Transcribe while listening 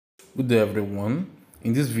Good day everyone.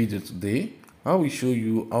 In this video today, I will show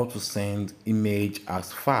you how to send image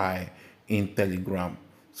as file in Telegram.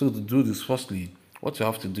 So to do this, firstly, what you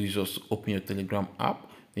have to do is just open your Telegram app.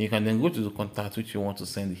 And you can then go to the contact which you want to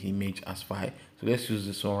send the image as file. So let's use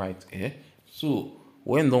this one right here. So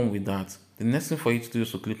when done with that, the next thing for you to do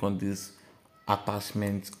is to click on this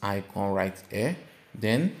attachment icon right here.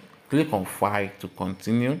 Then click on file to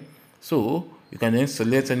continue. So you can then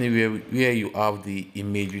select anywhere where you have the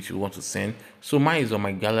image which you want to send. So mine is on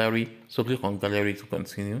my gallery, so click on gallery to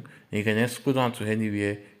continue. And you can then scroll down to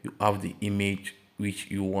anywhere you have the image which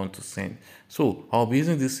you want to send. So I'll be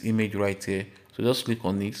using this image right here, so just click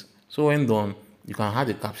on it. So when done, you can add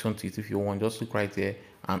a caption to it if you want. Just click right here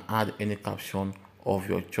and add any caption of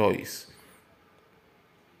your choice,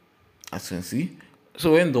 as you can see.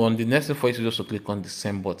 So when done, the next thing for you to just to click on the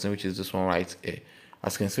send button, which is this one right here.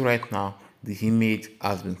 As you can see right now, the image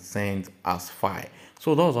has been sent as file.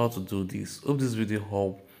 So that's how to do this. Hope this video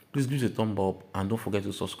helped. Please give it a thumb up and don't forget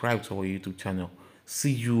to subscribe to our YouTube channel.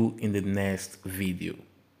 See you in the next video.